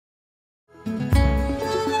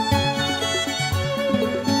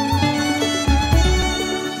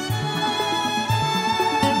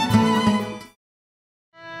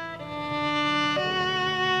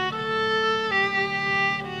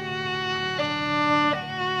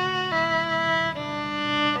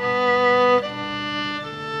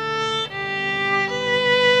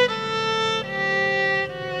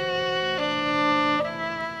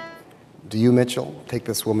Do you, Mitchell, take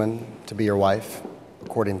this woman to be your wife,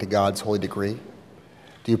 according to God's holy decree?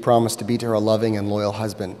 Do you promise to be to her a loving and loyal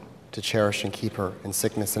husband, to cherish and keep her in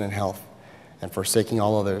sickness and in health, and forsaking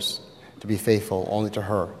all others, to be faithful only to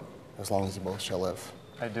her, as long as you both shall live?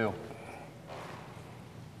 I do.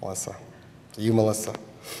 Melissa. Do you, Melissa,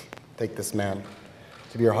 take this man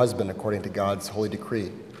to be your husband according to God's holy decree?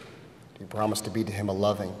 Do you promise to be to him a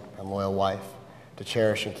loving and loyal wife, to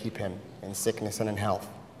cherish and keep him in sickness and in health,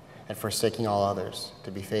 and forsaking all others,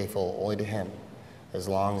 to be faithful only to him, as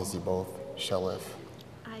long as you both shall live?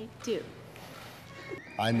 I do.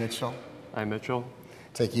 I, Mitchell,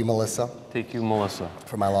 take you, Melissa,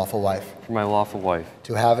 for my lawful wife,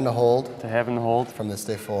 to have and to hold, from this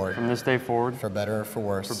day forward, for better or for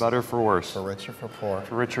worse, for rich or for poor,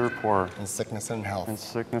 in sickness and in health,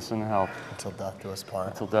 until death do us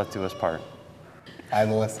part. I,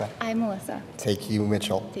 Melissa, take you,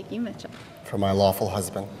 Mitchell, for my lawful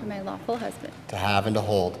husband, to have and to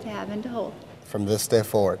hold, from this day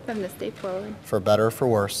forward, for better or for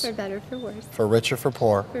worse, for rich or for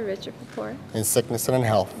poor, in sickness and in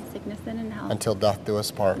health, until death do us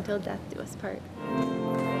part.